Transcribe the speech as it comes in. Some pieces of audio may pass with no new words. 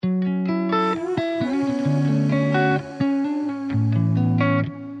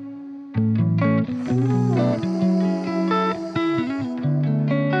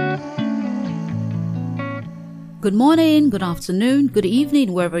Good morning, good afternoon, good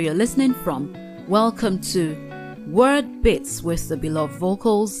evening, wherever you're listening from. Welcome to Word Bits with the Beloved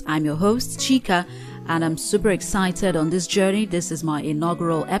Vocals. I'm your host, Chika, and I'm super excited on this journey. This is my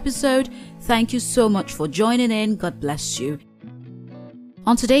inaugural episode. Thank you so much for joining in. God bless you.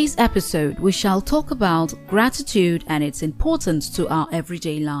 On today's episode, we shall talk about gratitude and its importance to our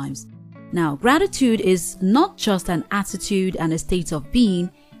everyday lives. Now, gratitude is not just an attitude and a state of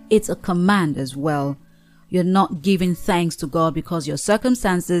being, it's a command as well. You're not giving thanks to God because your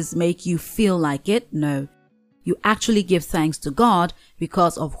circumstances make you feel like it. No, you actually give thanks to God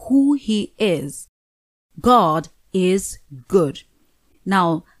because of who He is. God is good.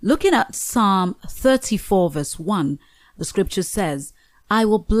 Now, looking at Psalm 34 verse 1, the scripture says, I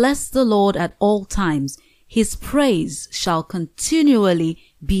will bless the Lord at all times. His praise shall continually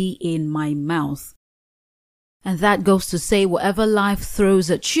be in my mouth. And that goes to say, whatever life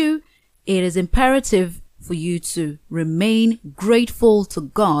throws at you, it is imperative for you to remain grateful to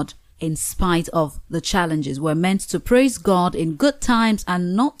God in spite of the challenges. We're meant to praise God in good times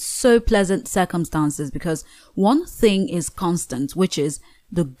and not so pleasant circumstances, because one thing is constant, which is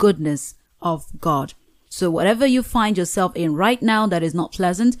the goodness of God. So whatever you find yourself in right now that is not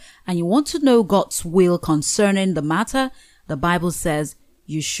pleasant and you want to know God's will concerning the matter, the Bible says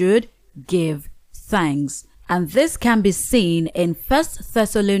you should give thanks. And this can be seen in 1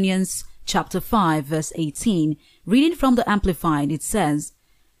 Thessalonians chapter 5 verse 18. Reading from the Amplified, it says,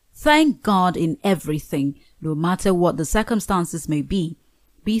 thank God in everything, no matter what the circumstances may be.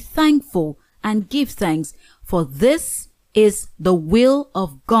 Be thankful and give thanks, for this is the will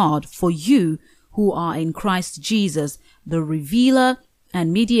of God for you who are in Christ Jesus, the revealer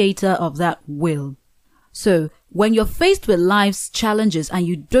and mediator of that will. So, when you're faced with life's challenges and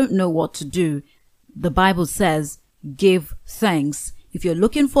you don't know what to do, the Bible says, give thanks. If you're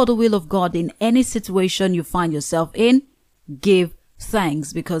looking for the will of God in any situation you find yourself in, give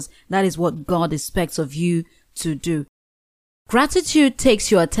thanks, because that is what God expects of you to do. Gratitude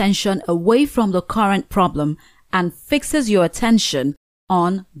takes your attention away from the current problem and fixes your attention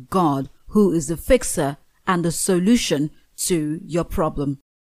on God, who is the fixer and the solution to your problem.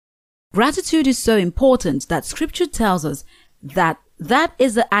 Gratitude is so important that Scripture tells us that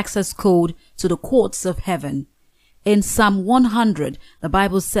is the access code to the courts of heaven. In Psalm 100, the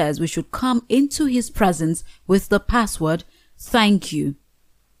Bible says we should come into His presence with the password, thank you.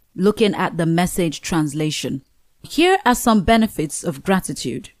 Looking at the Message translation. Here are some benefits of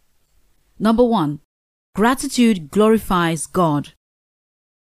gratitude. Number 1, gratitude glorifies God.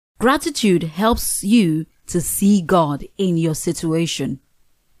 Gratitude helps you to see God in your situation.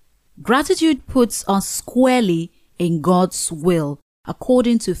 Gratitude puts us squarely in God's will,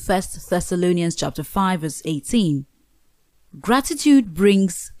 according to 1 Thessalonians chapter 5 verse 18. Gratitude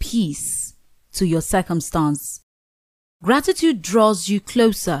brings peace to your circumstance. Gratitude draws you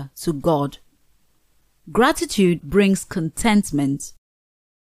closer to God. Gratitude brings contentment.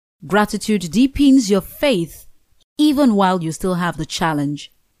 Gratitude deepens your faith even while you still have the challenge.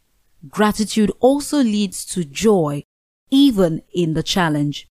 Gratitude also leads to joy even in the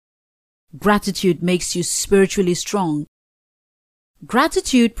challenge. Gratitude makes you spiritually strong.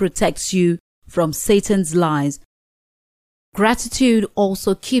 Gratitude protects you from Satan's lies. Gratitude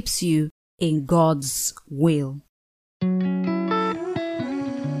also keeps you in God's will.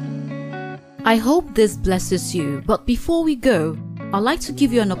 I hope this blesses you, but before we go, I'd like to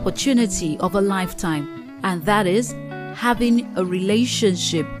give you an opportunity of a lifetime, and that is having a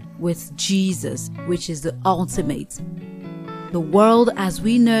relationship with Jesus, which is the ultimate. The world as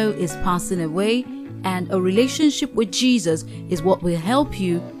we know is passing away, and a relationship with Jesus is what will help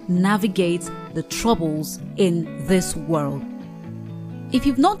you navigate the troubles in this world. If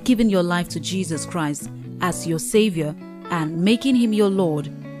you've not given your life to Jesus Christ as your Savior and making Him your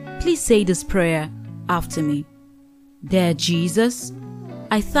Lord, please say this prayer after me. Dear Jesus,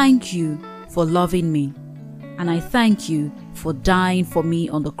 I thank you for loving me, and I thank you for dying for me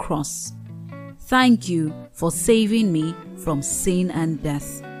on the cross. Thank you for saving me from sin and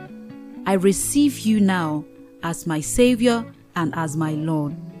death. I receive you now as my Savior and as my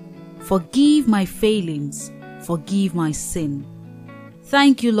Lord. Forgive my failings, forgive my sin.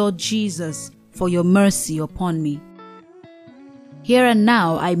 Thank you, Lord Jesus, for your mercy upon me. Here and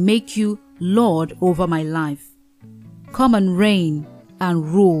now I make you Lord over my life. Come and reign and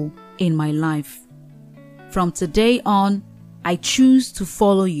rule in my life. From today on, I choose to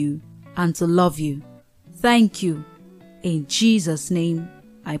follow you and to love you. Thank you. In Jesus' name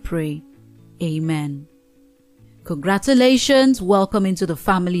I pray. Amen. Congratulations. Welcome into the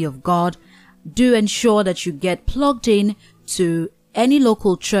family of God. Do ensure that you get plugged in to any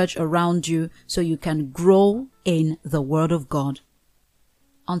local church around you so you can grow in the Word of God.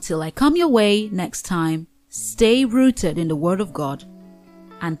 Until I come your way next time, stay rooted in the Word of God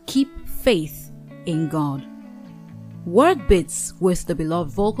and keep faith in God. Word Bits with the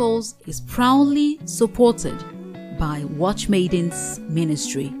Beloved Vocals is proudly supported by Watchmaidens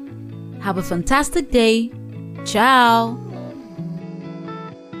Ministry. Have a fantastic day. Ciao.